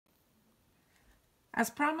As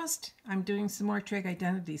promised, I'm doing some more trig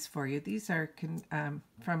identities for you. These are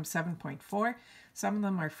from 7.4. Some of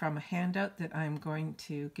them are from a handout that I'm going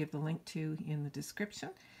to give the link to in the description.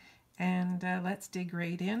 And let's dig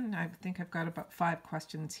right in. I think I've got about 5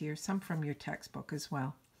 questions here, some from your textbook as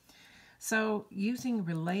well. So using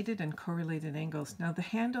related and correlated angles. Now the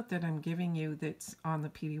handout that I'm giving you that's on the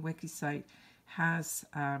PBWiki site has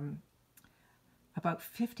about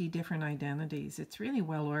 50 different identities. It's really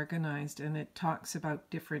well organized and it talks about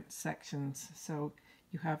different sections. So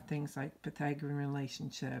you have things like Pythagorean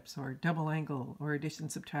relationships or double angle or addition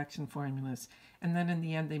subtraction formulas, and then in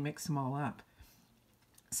the end they mix them all up.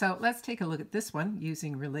 So let's take a look at this one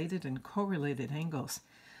using related and correlated angles.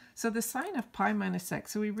 So the sine of pi minus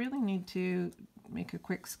x, so we really need to make a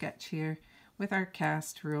quick sketch here with our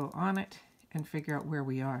cast rule on it and figure out where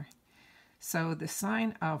we are. So the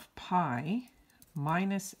sine of pi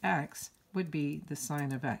minus x would be the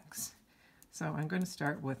sine of x. So I'm going to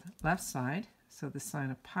start with left side. So the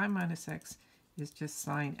sine of pi minus x is just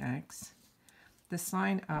sine x. The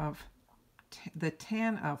sine of the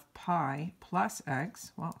tan of pi plus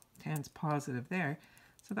x, well, tan's positive there,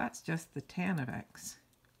 so that's just the tan of x,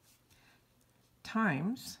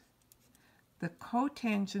 times the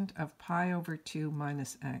cotangent of pi over 2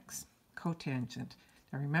 minus x, cotangent.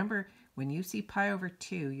 Now remember, when you see pi over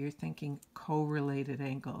 2, you're thinking correlated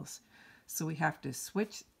angles. So we have to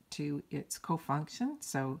switch to its cofunction.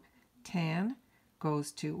 So tan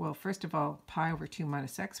goes to, well, first of all, pi over 2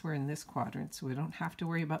 minus x, we're in this quadrant, so we don't have to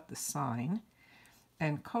worry about the sign.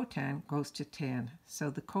 And cotan goes to tan.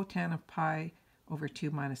 So the cotan of pi over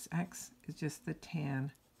 2 minus x is just the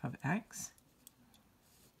tan of x.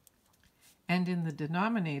 And in the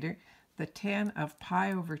denominator, the tan of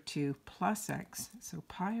pi over 2 plus x, so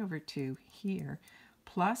pi over 2 here,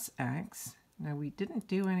 plus x. Now we didn't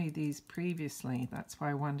do any of these previously, that's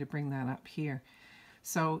why I wanted to bring that up here.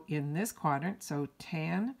 So in this quadrant, so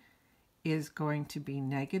tan is going to be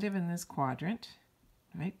negative in this quadrant,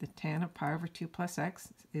 right? The tan of pi over 2 plus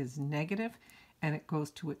x is negative, and it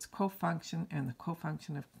goes to its cofunction, and the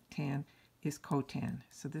cofunction of tan is cotan.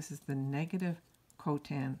 So this is the negative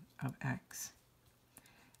cotan of x.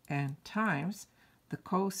 And times the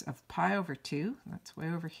cos of pi over 2, that's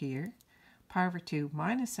way over here, pi over 2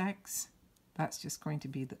 minus x, that's just going to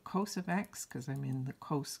be the cos of x because I'm in the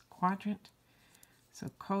cos quadrant. So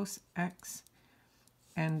cos x,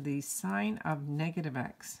 and the sine of negative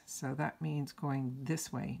x, so that means going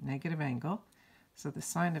this way, negative angle. So the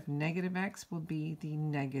sine of negative x will be the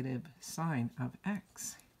negative sine of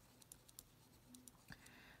x.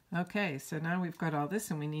 Okay, so now we've got all this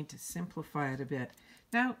and we need to simplify it a bit.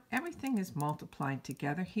 Now everything is multiplied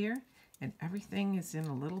together here and everything is in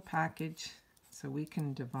a little package so we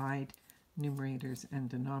can divide numerators and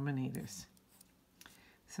denominators.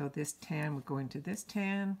 So this tan would go into this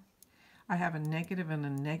tan. I have a negative and a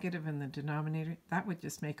negative in the denominator. That would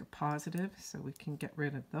just make a positive, so we can get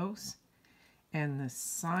rid of those. And the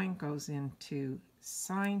sine goes into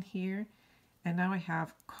sine here. And now I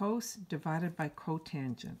have cos divided by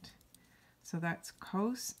cotangent. So that's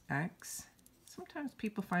cos x. Sometimes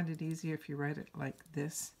people find it easier if you write it like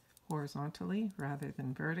this, horizontally rather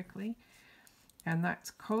than vertically. And that's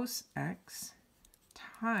cos x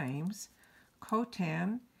times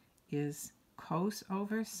cotan is cos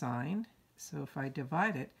over sine. So if I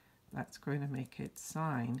divide it, that's going to make it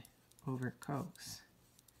sine over cos.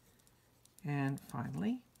 And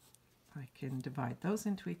finally, I can divide those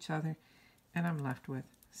into each other, and I'm left with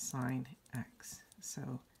sine x.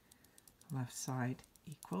 So left side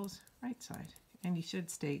equals right side. And you should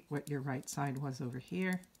state what your right side was over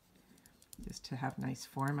here, just to have nice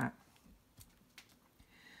format.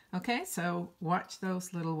 Okay, so watch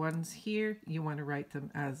those little ones here. You want to write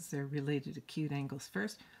them as they're related to acute angles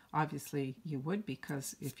first. Obviously you would,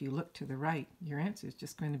 because if you look to the right, your answer is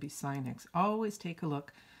just going to be sine x. Always take a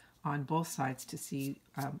look on both sides to see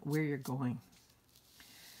where you're going.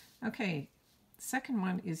 Okay, second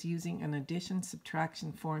one is using an addition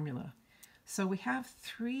subtraction formula. So we have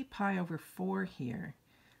 3 pi over 4 here.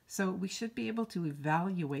 So we should be able to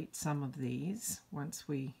evaluate some of these once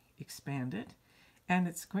we expand it. And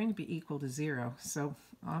it's going to be equal to 0. So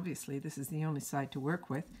obviously this is the only side to work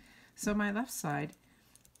with. So my left side,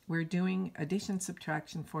 we're doing addition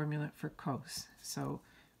subtraction formula for cos. So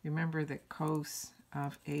remember that cos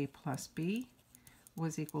of a plus b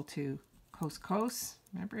was equal to cos cos.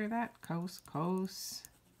 Remember that? Cos cos.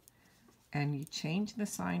 And you change the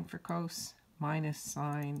sign for cos, minus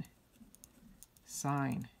sine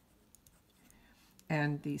sine.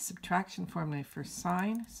 And the subtraction formula for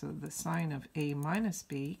sine, so the sine of a minus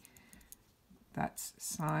b, that's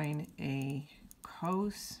sine a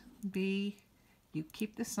cos b, you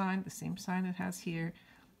keep the sign, the same sign it has here,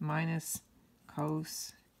 minus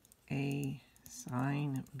cos A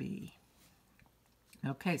sine B.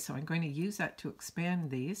 Okay, so I'm going to use that to expand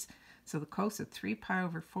these. So the cos of 3 pi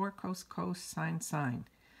over 4, cos, sine, sine.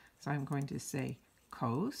 So I'm going to say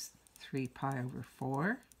cos 3 pi over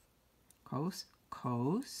 4,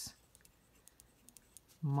 cos,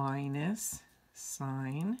 minus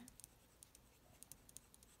sine,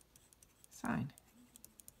 sine.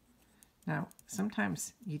 Now,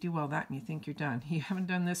 sometimes you do all that and you think you're done. You haven't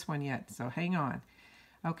done this one yet, so hang on.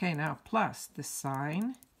 Okay, now plus the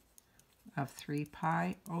sine of 3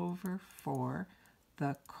 pi over 4,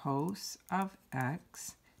 the cos of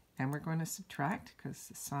x, and we're going to subtract because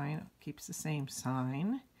the sine keeps the same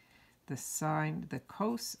sign. The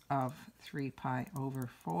cos of 3 pi over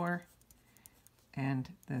 4, and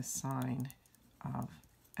the sine of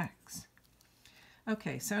x.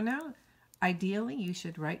 Okay, so now ideally you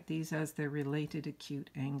should write these as their related acute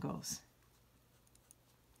angles.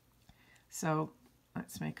 So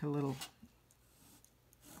let's make a little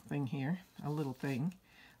thing here, a little thing.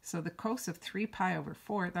 So the cos of 3 pi over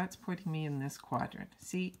 4, that's putting me in this quadrant,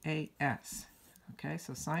 CAS. Okay,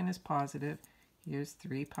 so sine is positive. Here's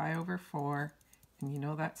 3 pi over 4, and you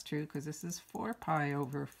know that's true because this is 4 pi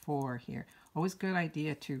over 4 here. Always good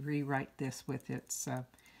idea to rewrite this with its,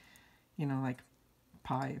 you know, like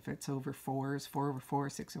pi, if it's over 4 is 4 over 4,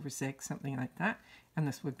 6 over 6, something like that. And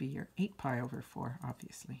this would be your 8 pi over 4,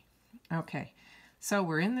 obviously. Okay, so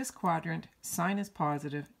we're in this quadrant, sine is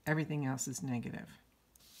positive, everything else is negative.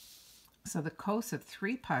 So the cos of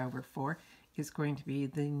 3 pi over 4 is going to be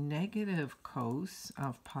the negative cos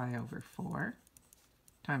of pi over 4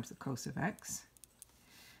 times the cos of x.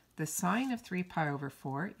 The sine of 3 pi over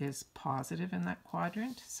 4 is positive in that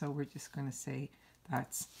quadrant, so we're just going to say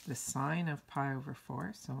that's the sine of pi over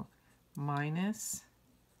 4, so minus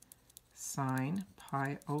sine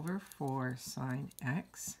pi over 4 sine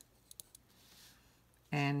x.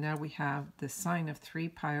 And now we have the sine of 3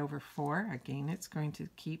 pi over 4. Again, it's going to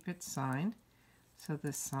keep its sign. So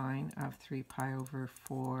the sine of 3 pi over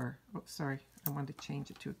 4, oh, sorry, I wanted to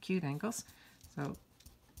change it to acute angles. So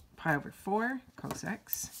pi over 4 cos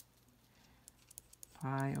x,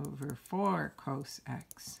 pi over 4 cos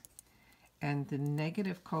x. And the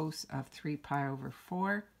negative cos of 3 pi over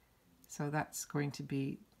 4, so that's going to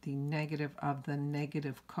be the negative of the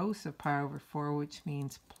negative cos of pi over 4, which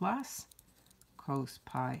means plus cos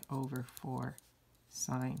pi over 4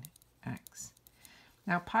 sine x.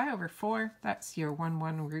 Now pi over 4, that's your 1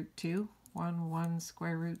 root 2, 1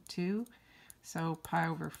 square root 2. So pi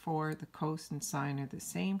over 4, the cos and sine are the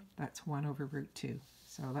same. That's 1 over root 2.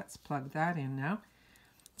 So let's plug that in now.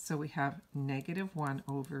 So we have negative 1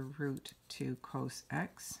 over root 2 cos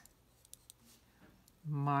x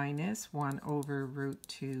minus 1 over root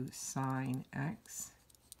 2 sine x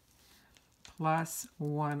plus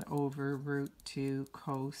 1 over root 2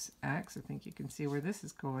 cos x. I think you can see where this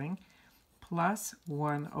is going. Plus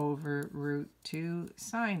 1 over root 2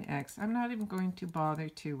 sine x. I'm not even going to bother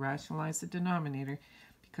to rationalize the denominator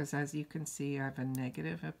because as you can see I have a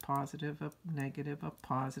negative, a positive, a negative, a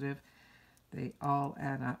positive. They all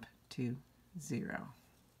add up to 0.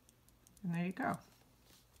 And there you go.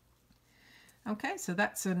 Okay, so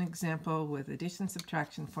that's an example with addition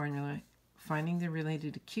subtraction formula, finding the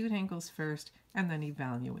related acute angles first and then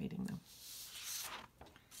evaluating them.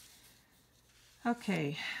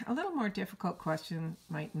 Okay, a little more difficult question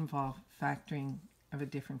might involve factoring of a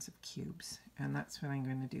difference of cubes, and that's what I'm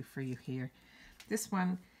going to do for you here. This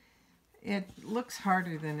one, it looks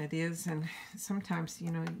harder than it is, and sometimes,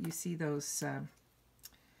 you know, you see those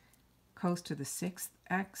cos to the 6th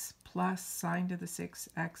x plus sine to the 6th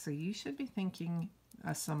x, so you should be thinking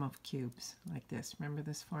a sum of cubes like this. Remember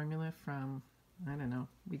this formula from, I don't know,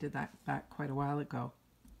 we did that back quite a while ago.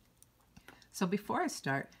 So before I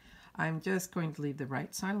start, I'm just going to leave the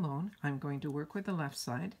right side alone. I'm going to work with the left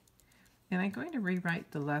side, and I'm going to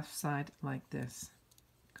rewrite the left side like this.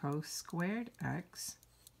 Cos squared x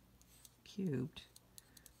cubed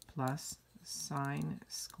plus sine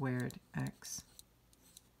squared x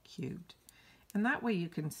cubed. And that way you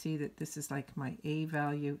can see that this is like my a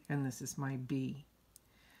value and this is my b.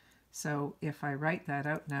 So if I write that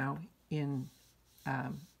out now in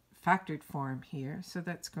factored form here, so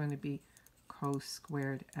that's going to be cos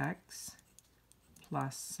squared x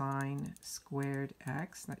plus sine squared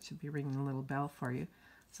x. That should be ringing a little bell for you.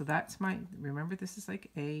 So that's my, remember this is like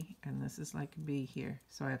a and this is like b here.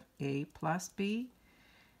 So I have a plus b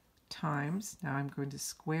times, now I'm going to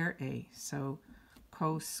square a. So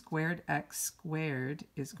cos squared x squared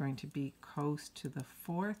is going to be cos to the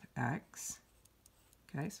 4th x.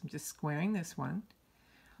 Okay, so I'm just squaring this one.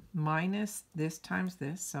 minus this times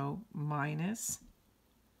this, so minus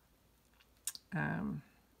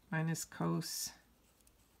cos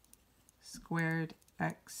squared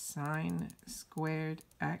x sine squared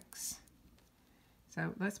x.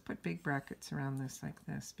 So let's put big brackets around this like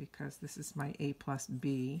this, because this is my a plus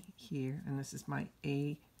b here, and this is my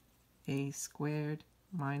a squared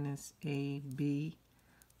minus ab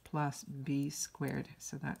plus b squared.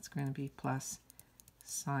 So that's going to be plus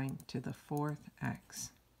sine to the fourth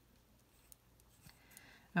x.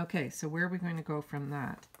 Okay, so where are we going to go from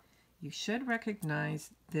that? You should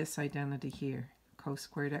recognize this identity here. Cos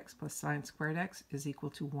squared x plus sine squared x is equal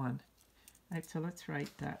to 1. Right, so let's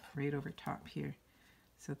write that right over top here.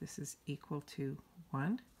 So this is equal to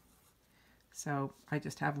 1. So I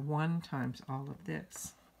just have 1 times all of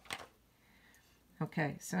this.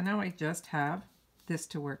 Okay, so now I just have this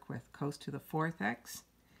to work with, cos to the fourth x.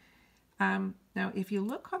 Now, if you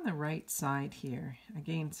look on the right side here,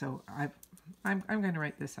 again, so I'm going to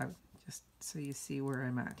write this out just so you see where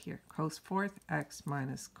I'm at here. Cos fourth x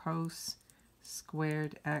minus cos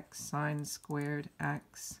squared x sine squared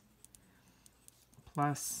x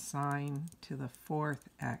plus sine to the fourth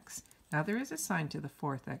x. Now, there is a sine to the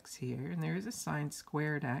fourth x here, and there is a sine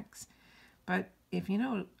squared x. But if you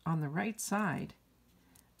know, on the right side,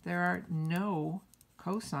 there are no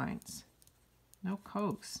cosines, no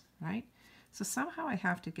cos, right? So somehow I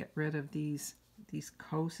have to get rid of these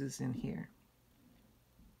coses in here.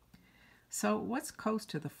 So what's cos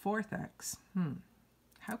to the fourth x?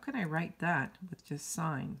 How can I write that with just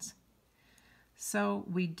sines? So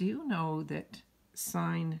we do know that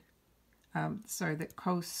that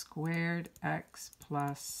cos squared x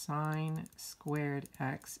plus sine squared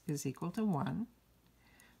x is equal to 1.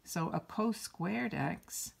 So a cos squared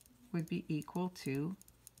x would be equal to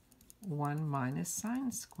 1 minus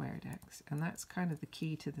sine squared x. And that's kind of the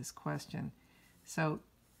key to this question. So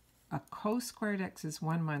a cos squared x is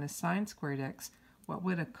 1 minus sine squared x. What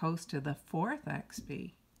would a cos to the fourth x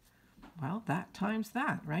be? Well, that times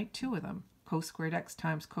that, right? 2 of them. Cos squared x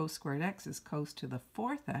times cos squared x is cos to the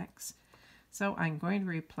fourth x. So I'm going to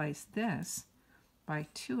replace this by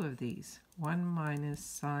 2 of these. 1 minus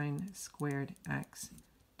sine squared x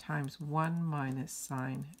times 1 minus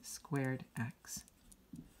sine squared x.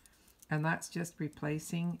 And that's just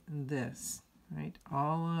replacing this, right?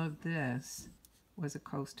 All of this was a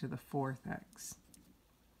cos to the fourth x.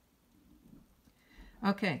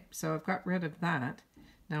 Okay, so I've got rid of that.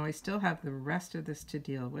 Now I still have the rest of this to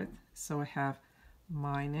deal with. So I have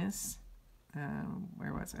minus,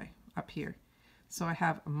 where was I? Up here. So I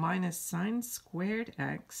have minus sine squared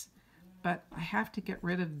x, but I have to get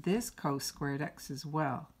rid of this cos squared x as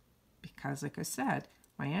well, because like I said,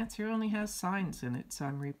 my answer only has sines in it, so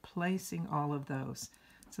I'm replacing all of those.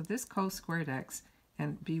 So this cos squared x,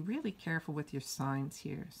 and be really careful with your signs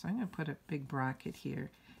here. So I'm going to put a big bracket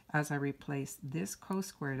here as I replace this cos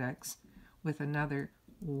squared x with another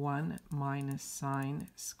 1 minus sine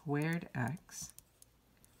squared x.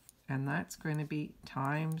 And that's going to be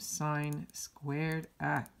times sine squared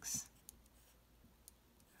x.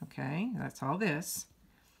 Okay, that's all this,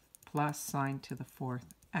 plus sine to the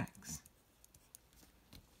fourth x.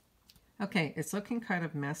 Okay, it's looking kind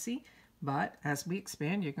of messy, but as we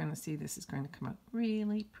expand, you're going to see this is going to come out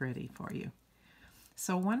really pretty for you.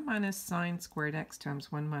 So 1 minus sine squared x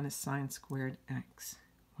times 1 minus sine squared x.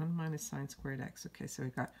 1 minus sine squared x. Okay, so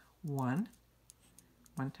we've got 1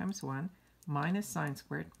 times 1, minus sine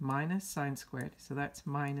squared, so that's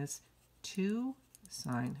minus 2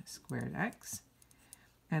 sine squared x.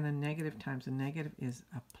 And a negative times a negative is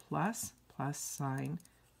a plus sine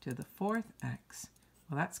to the fourth x.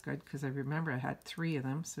 Well, that's good because I remember I had 3 of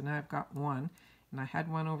them, so now I've got 1. And I had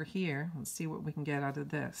 1 over here. Let's see what we can get out of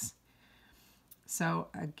this. So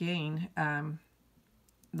again,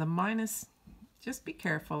 the minus, just be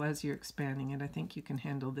careful as you're expanding it. I think you can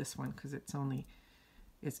handle this one because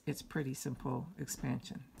it's pretty simple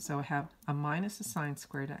expansion. So I have a minus a sine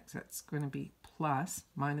squared x. That's going to be plus,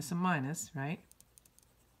 minus a minus, right?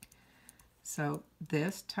 So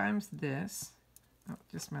this times this, oh,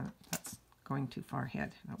 just a minute, that's going too far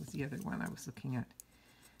ahead. That was the other one I was looking at.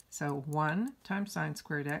 So 1 times sine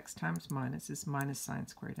squared x times minus is minus sine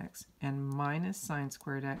squared x. And minus sine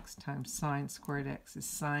squared x times sine squared x is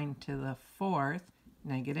sine to the fourth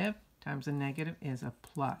negative times a negative is a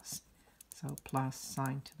plus. So plus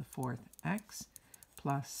sine to the fourth x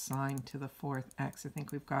plus sine to the fourth x. I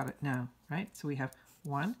think we've got it now, right? So we have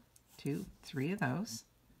 1, 2, 3 of those.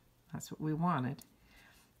 That's what we wanted.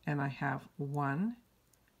 And I have 1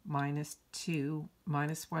 minus 2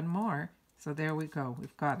 minus 1 more. So there we go.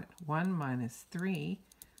 We've got it. 1 minus 3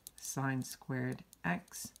 sine squared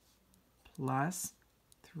x plus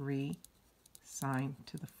 3 sine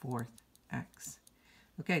to the 4th x.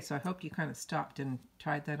 Okay, so I hope you kind of stopped and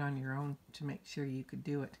tried that on your own to make sure you could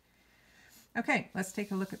do it. Okay, let's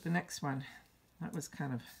take a look at the next one. That was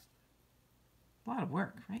kind of a lot of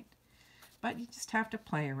work, right? But you just have to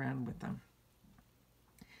play around with them.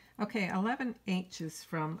 Okay, 11H is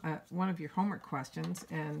from one of your homework questions,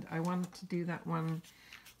 and I wanted to do that one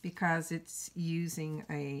because it's using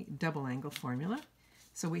a double angle formula.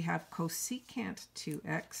 So we have cosecant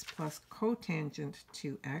 2x plus cotangent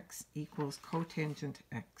 2x equals cotangent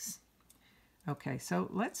x. Okay, so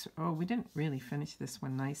let's, oh, we didn't really finish this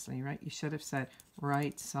one nicely, right? You should have said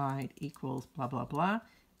right side equals blah, blah, blah,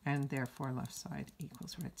 and therefore left side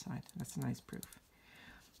equals right side. That's a nice proof.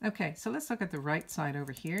 Okay, so let's look at the right side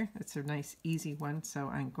over here. It's a nice easy one, so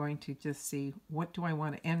I'm going to just see what do I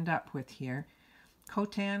want to end up with here.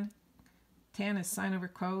 Cotan, tan is sine over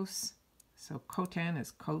cos, so cotan is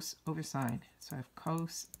cos over sine. So I have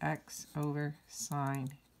cos x over sine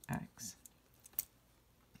x.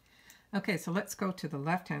 Okay, so let's go to the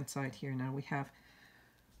left-hand side here now. We have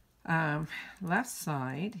left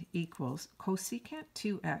side equals cosecant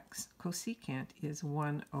 2x. Cosecant is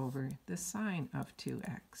 1 over the sine of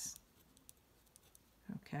 2x.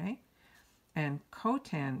 Okay, and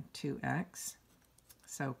cotan 2x,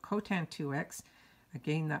 so cotan 2x,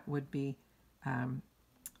 again that would be,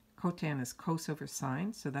 cotan is cos over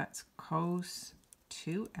sine, so that's cos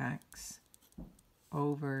 2x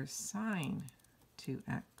over sine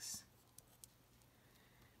 2x.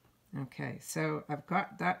 Okay, so I've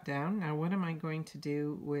got that down. Now what am I going to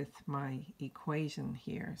do with my equation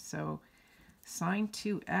here? So sine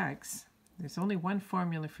 2x, there's only one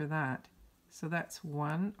formula for that. So that's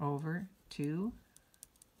 1 over 2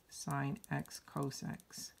 sine x cos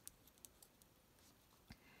x.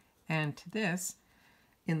 And to this,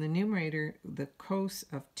 in the numerator, the cos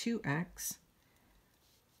of 2x,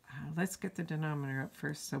 let's get the denominator up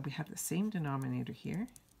first. So we have the same denominator here,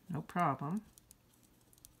 no problem.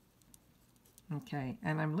 Okay,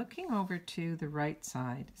 and I'm looking over to the right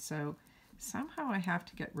side, so somehow I have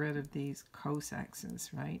to get rid of these cos x's,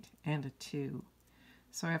 right, and a 2.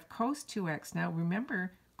 So I have cos 2x. Now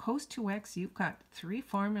remember, cos 2x, you've got 3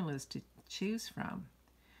 formulas to choose from.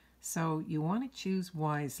 So you want to choose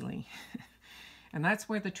wisely. And that's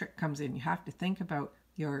where the trick comes in. You have to think about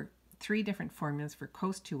your 3 different formulas for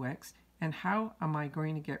cos 2x, and how am I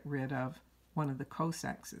going to get rid of one of the cos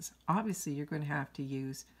x's? Obviously, you're going to have to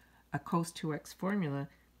use a cos 2x formula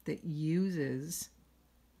that uses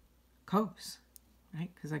cos, right?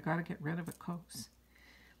 Because I got to get rid of a cos.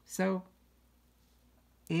 So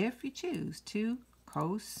if you choose 2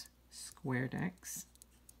 cos squared x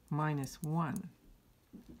minus 1.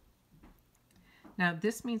 Now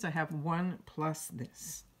this means I have 1 plus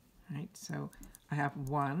this, right? So I have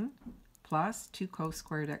 1 plus 2 cos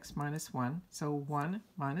squared x minus 1. So 1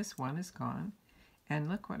 minus 1 is gone. And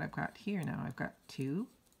look what I've got here now. I've got 2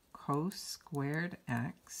 cos squared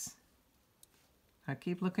x. I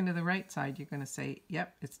keep looking to the right side. You're going to say,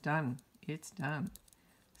 yep, it's done. It's done.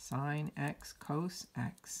 Sine x cos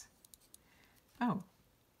x. Oh,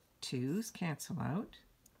 2's cancel out.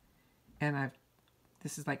 And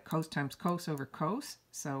this is like cos times cos over cos.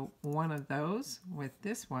 So one of those with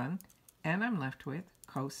this one. And I'm left with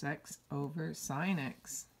cos x over sine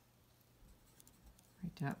x.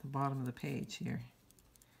 Right down at the bottom of the page here.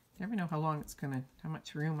 Never know how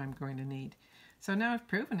much room I'm going to need. So now I've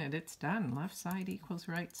proven it, it's done. Left side equals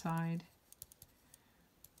right side.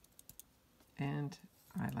 And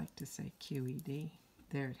I like to say QED.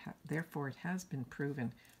 Therefore, it has been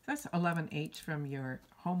proven. So that's 11H from your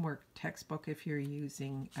homework textbook if you're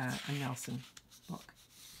using a Nelson book.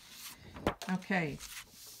 Okay,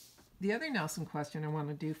 the other Nelson question I want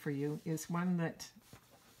to do for you is one that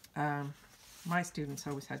my students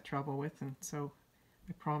always had trouble with, and so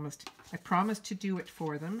I promised to do it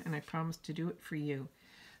for them, and I promised to do it for you.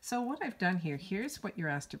 So what I've done here, here's what you're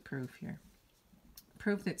asked to prove here.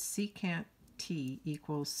 Prove that secant t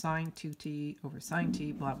equals sine 2t over sine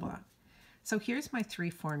t, blah, blah. So here's my 3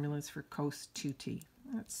 formulas for cos 2t.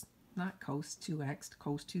 That's not cos 2x,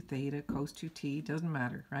 cos 2 theta, cos 2t, doesn't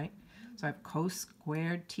matter, right? So I have cos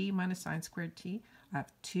squared t minus sine squared t. I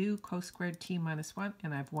have 2 cos squared t minus 1,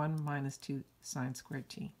 and I have 1 minus 2 sine squared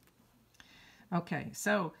t. Okay,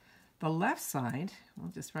 so the left side,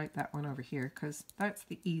 we'll just write that one over here because that's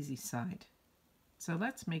the easy side. So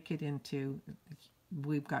let's make it into,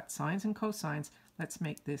 we've got sines and cosines, let's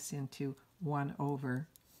make this into 1 over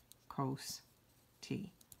cos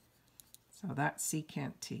t. So that's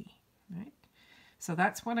secant t, right? So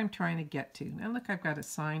that's what I'm trying to get to. Now look, I've got a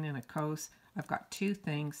sine and a cos. I've got two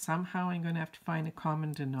things. Somehow I'm going to have to find a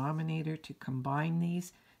common denominator to combine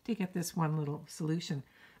these to get this one little solution.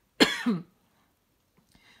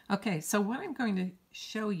 Okay, so what I'm going to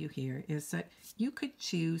show you here is that you could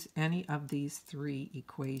choose any of these three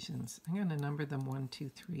equations. I'm going to number them 1,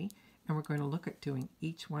 2, 3, and we're going to look at doing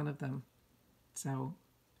each one of them. So,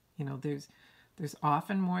 you know, there's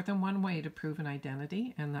often more than one way to prove an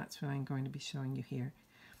identity, and that's what I'm going to be showing you here.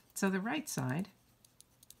 So the right side,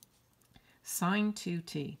 sine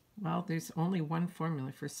 2t. Well, there's only one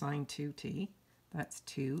formula for sine 2t. That's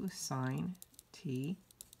 2 sine t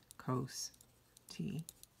cos t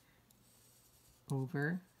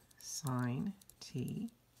over sine t.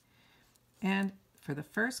 And for the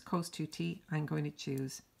first cos 2t, I'm going to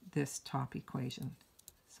choose this top equation.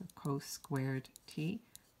 So cos squared t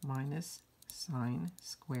minus sine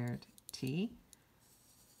squared t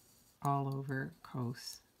all over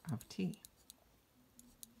cos of t.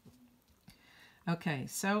 Okay,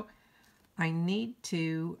 so I need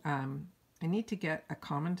to get a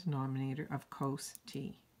common denominator of cos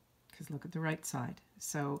t, because look at the right side.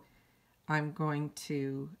 So I'm going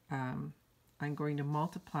to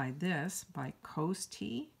multiply this by cos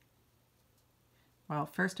t. Well,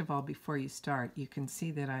 first of all, before you start, you can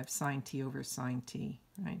see that I have sine t over sine t,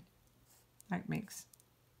 right? That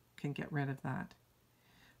can get rid of that.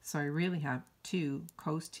 So I really have 2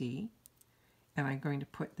 cos t, and I'm going to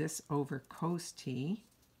put this over cos t.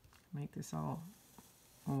 Make this all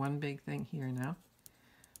one big thing here now.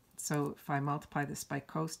 So if I multiply this by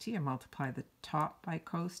cos t, I multiply the top by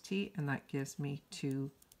cos t, and that gives me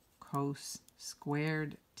 2 cos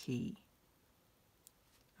squared t.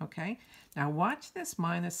 Okay, now watch this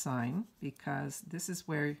minus sign, because this is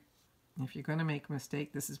where, if you're going to make a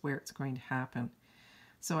mistake, this is where it's going to happen.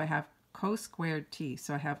 So I have cos squared t,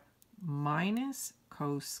 so I have minus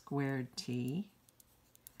cos squared t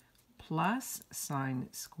plus sine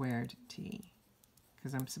squared t,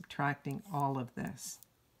 because I'm subtracting all of this.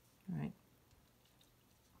 Right?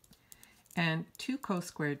 And 2 cos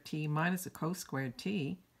squared t minus a cos squared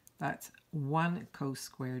t, that's 1 cos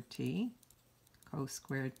squared t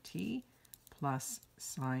plus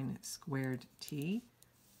sine squared t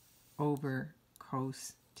over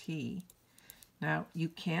cos t. Now, you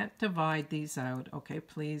can't divide these out. Okay,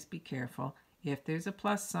 please be careful. If there's a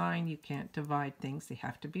plus sign, you can't divide things. They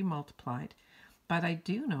have to be multiplied. But I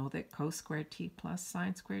do know that cos squared t plus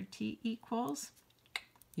sine squared t equals,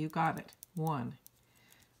 you got it, 1.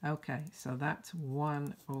 Okay, so that's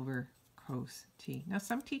 1 over cos t. Now,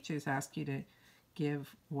 some teachers ask you to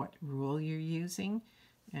give what rule you're using,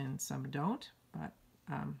 and some don't, but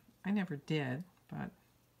I never did, but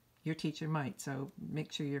your teacher might, so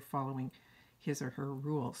make sure you're following his or her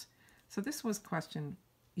rules. So this was question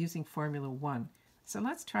using formula 1. So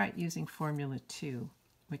let's try it using formula 2,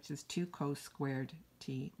 which is 2 cos squared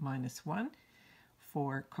t minus 1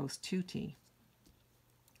 for cos 2t.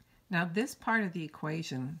 Now this part of the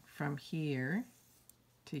equation from here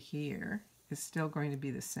to here is still going to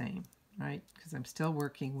be the same, right? Because I'm still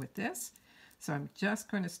working with this. So I'm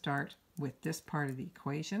just going to start with this part of the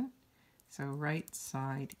equation. So right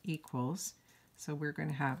side equals, so we're going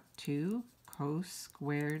to have 2 cos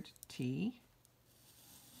squared t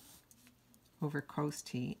over cos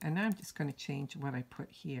t. And now I'm just going to change what I put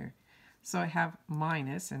here. So I have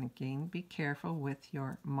minus, and again, be careful with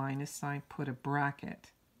your minus sign, put a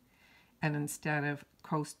bracket. And instead of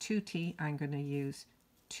cos 2t, I'm going to use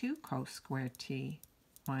 2 cos squared t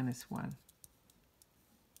minus 1.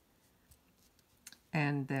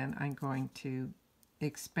 And then I'm going to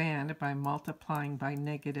expand by multiplying by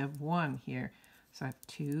negative 1 here. So I have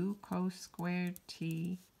 2 cos squared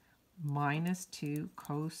t minus 2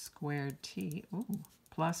 cos squared t,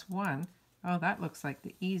 plus 1. Oh, that looks like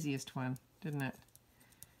the easiest one, didn't it?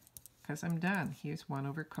 Because I'm done. Here's 1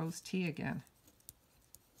 over cos t again.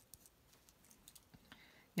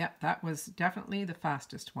 Yep, that was definitely the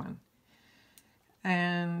fastest one.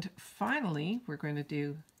 And finally, we're going to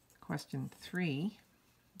do question 3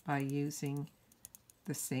 by using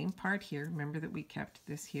the same part here. Remember that we kept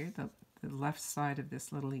this here, the left side of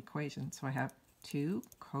this little equation. So I have 2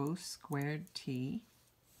 cos squared t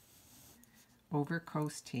over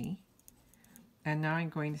cos t. And now I'm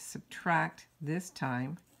going to subtract, this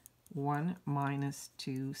time, 1 minus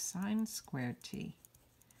 2 sine squared t.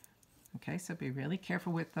 Okay, so be really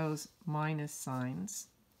careful with those minus signs.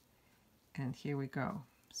 And here we go.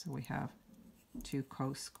 So we have 2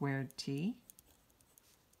 cos squared t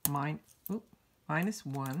minus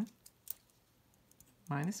 1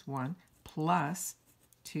 plus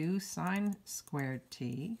 2 sine squared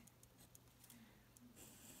t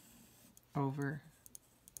over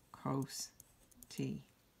cos t.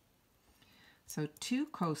 So 2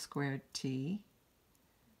 cos squared t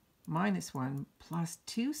minus 1 plus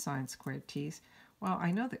 2 sine squared t's. Well,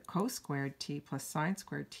 I know that cos squared t plus sine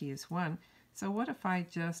squared t is 1. So what if I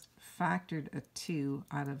just factored a 2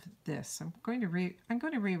 out of this? I'm going to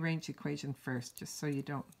rearrange the equation first, just so you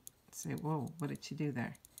don't say, whoa, what did you do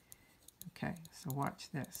there? Okay, so watch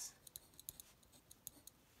this.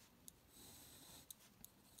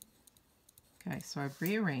 Okay, so I've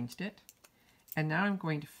rearranged it, and now I'm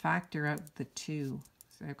going to factor out the 2.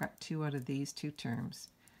 So I've got 2 out of these two terms,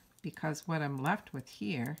 because what I'm left with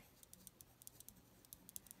here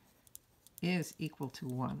is equal to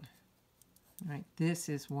 1. Right, this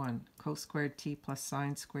is 1. Cos squared t plus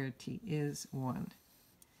sine squared t is 1.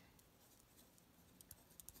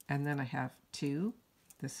 And then I have 2.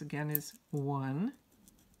 This again is 1.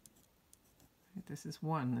 This is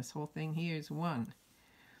 1. This whole thing here is 1.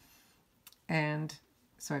 And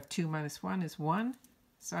so I have 2 minus 1 is 1.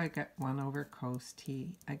 So I get 1 over cos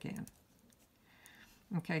t again.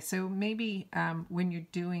 Okay, so maybe when you're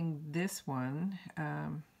doing this one,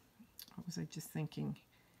 what was I just thinking?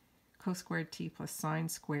 Cos squared t plus sine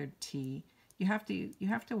squared t. You have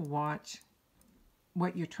to watch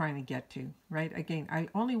what you're trying to get to, right? Again, I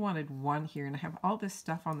only wanted 1 here, and I have all this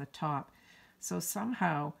stuff on the top. So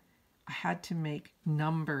somehow I had to make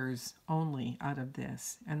numbers only out of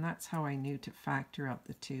this, and that's how I knew to factor out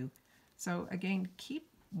the 2. So again, keep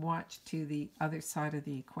watch to the other side of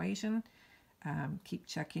the equation. Keep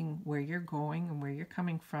checking where you're going and where you're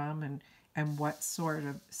coming from, and what sort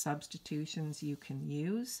of substitutions you can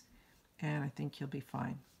use. And I think you'll be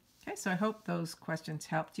fine. Okay, so I hope those questions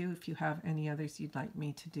helped you. If you have any others you'd like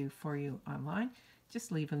me to do for you online,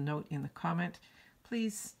 just leave a note in the comment.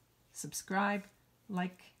 Please subscribe,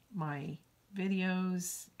 like my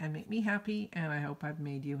videos, and make me happy, and I hope I've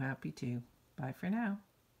made you happy too. Bye for now.